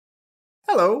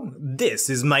Hello, this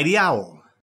is Mighty Owl.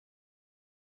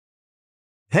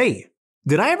 Hey,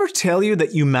 did I ever tell you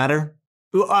that you matter?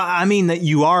 I mean that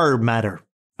you are matter.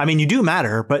 I mean you do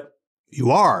matter, but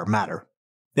you are matter.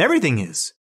 Everything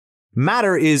is.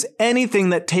 Matter is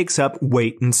anything that takes up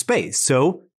weight and space,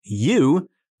 so you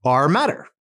are matter.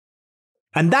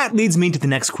 And that leads me to the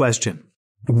next question.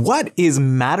 What is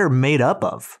matter made up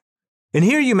of? And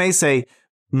here you may say,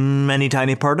 many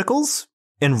tiny particles?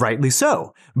 And rightly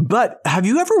so. But have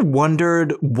you ever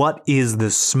wondered what is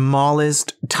the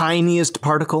smallest, tiniest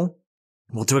particle?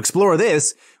 Well, to explore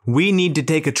this, we need to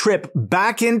take a trip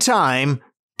back in time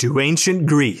to ancient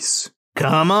Greece.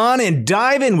 Come on and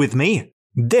dive in with me.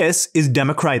 This is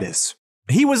Democritus.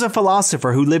 He was a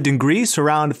philosopher who lived in Greece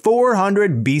around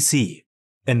 400 BC.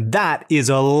 And that is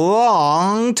a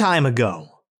long time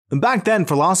ago. Back then,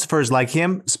 philosophers like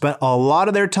him spent a lot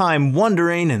of their time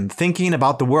wondering and thinking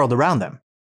about the world around them.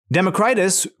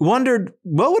 Democritus wondered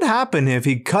what would happen if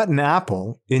he cut an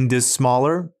apple into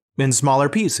smaller and smaller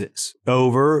pieces,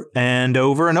 over and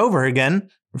over and over again,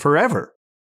 forever.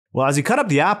 Well, as he cut up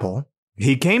the apple,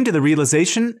 he came to the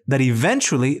realization that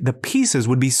eventually the pieces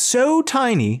would be so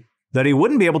tiny that he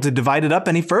wouldn't be able to divide it up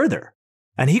any further.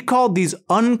 And he called these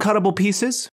uncuttable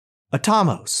pieces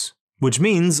atomos, which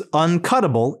means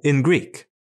uncuttable in Greek.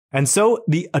 And so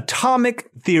the atomic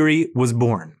theory was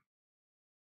born.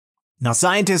 Now,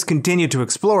 scientists continue to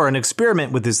explore and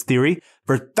experiment with this theory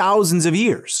for thousands of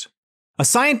years. A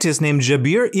scientist named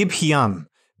Jabir ibn Hayyan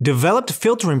developed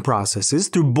filtering processes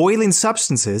through boiling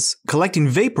substances, collecting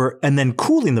vapor, and then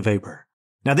cooling the vapor.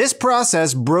 Now, this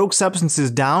process broke substances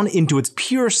down into its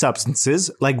pure substances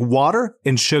like water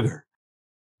and sugar.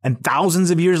 And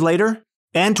thousands of years later,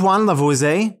 Antoine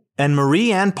Lavoisier and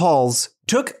Marie-Anne Pauls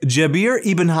took Jabir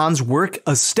ibn Hayyan's work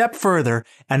a step further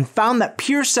and found that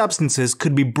pure substances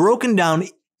could be broken down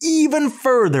even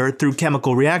further through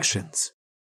chemical reactions.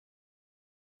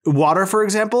 Water, for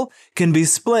example, can be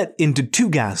split into two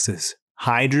gases,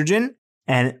 hydrogen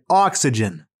and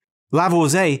oxygen.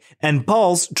 Lavoisier and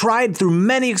Pauls tried through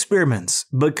many experiments,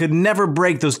 but could never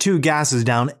break those two gases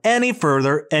down any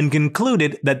further and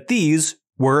concluded that these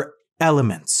were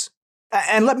elements.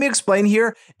 And let me explain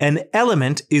here, an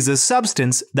element is a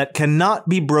substance that cannot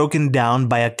be broken down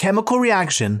by a chemical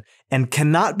reaction and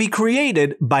cannot be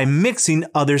created by mixing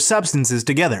other substances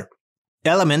together.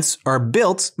 Elements are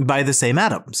built by the same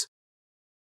atoms.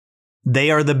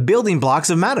 They are the building blocks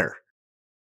of matter.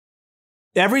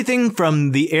 Everything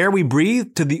from the air we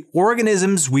breathe to the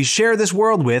organisms we share this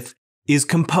world with is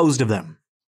composed of them.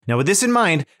 Now, with this in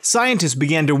mind, scientists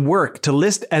began to work to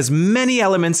list as many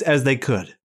elements as they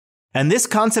could. And this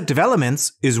concept of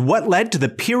elements is what led to the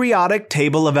periodic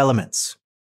table of elements.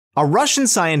 A Russian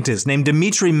scientist named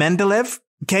Dmitry Mendeleev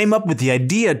came up with the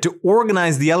idea to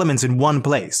organize the elements in one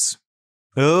place.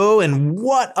 Oh, and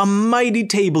what a mighty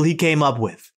table he came up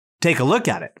with. Take a look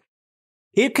at it.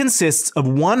 It consists of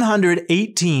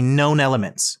 118 known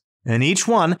elements, and each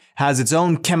one has its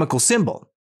own chemical symbol,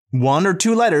 one or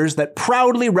two letters that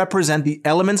proudly represent the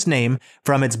element's name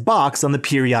from its box on the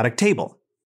periodic table.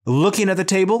 Looking at the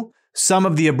table, some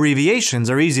of the abbreviations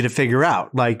are easy to figure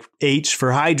out, like H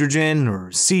for hydrogen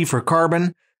or C for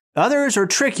carbon. Others are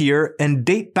trickier and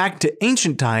date back to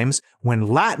ancient times when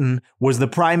Latin was the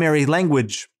primary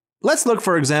language. Let's look,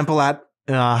 for example, at,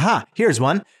 here's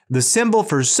one. The symbol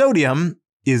for sodium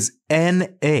is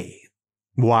Na.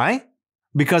 Why?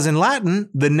 Because in Latin,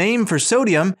 the name for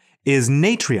sodium is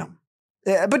natrium.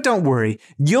 But don't worry,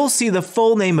 you'll see the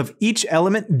full name of each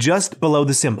element just below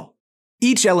the symbol.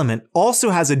 Each element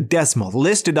also has a decimal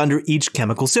listed under each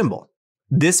chemical symbol.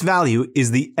 This value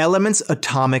is the element's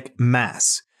atomic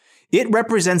mass. It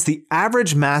represents the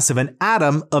average mass of an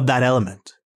atom of that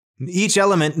element. Each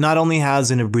element not only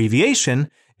has an abbreviation,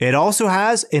 it also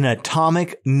has an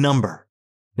atomic number.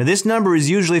 Now, this number is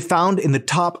usually found in the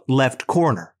top left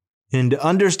corner. And to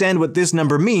understand what this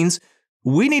number means,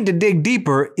 we need to dig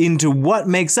deeper into what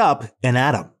makes up an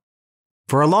atom.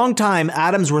 For a long time,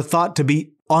 atoms were thought to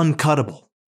be uncuttable.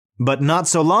 But not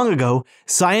so long ago,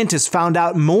 scientists found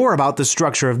out more about the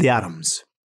structure of the atoms.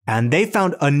 And they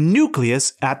found a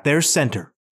nucleus at their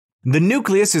center. The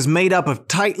nucleus is made up of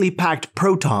tightly packed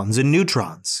protons and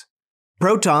neutrons.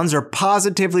 Protons are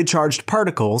positively charged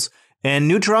particles, and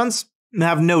neutrons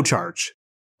have no charge.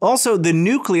 Also, the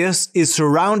nucleus is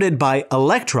surrounded by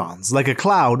electrons, like a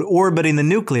cloud orbiting the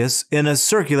nucleus in a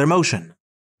circular motion.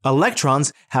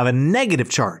 Electrons have a negative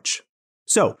charge.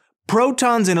 So,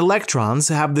 protons and electrons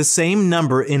have the same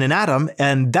number in an atom,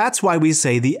 and that's why we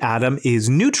say the atom is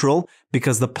neutral,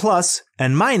 because the plus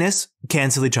and minus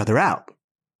cancel each other out.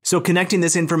 So connecting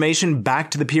this information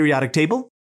back to the periodic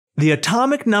table, The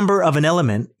atomic number of an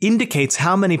element indicates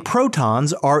how many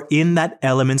protons are in that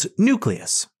element's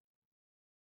nucleus.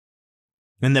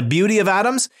 And the beauty of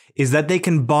atoms is that they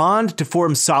can bond to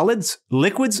form solids,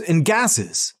 liquids, and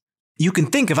gases. You can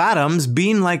think of atoms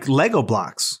being like Lego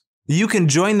blocks. You can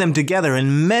join them together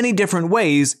in many different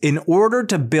ways in order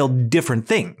to build different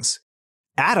things.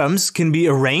 Atoms can be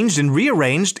arranged and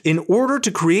rearranged in order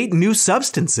to create new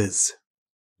substances.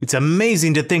 It's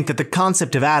amazing to think that the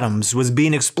concept of atoms was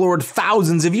being explored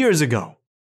thousands of years ago.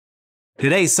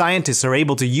 Today, scientists are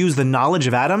able to use the knowledge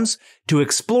of atoms to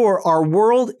explore our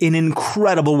world in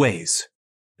incredible ways.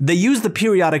 They use the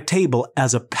periodic table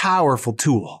as a powerful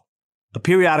tool. A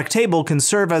periodic table can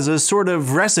serve as a sort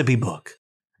of recipe book.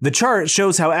 The chart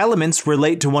shows how elements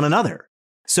relate to one another.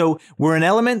 So, where an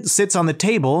element sits on the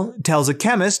table tells a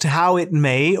chemist how it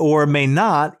may or may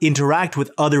not interact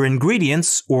with other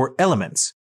ingredients or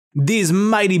elements. These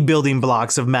mighty building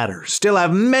blocks of matter still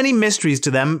have many mysteries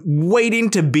to them waiting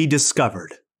to be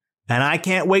discovered. And I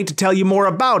can't wait to tell you more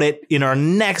about it in our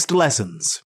next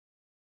lessons.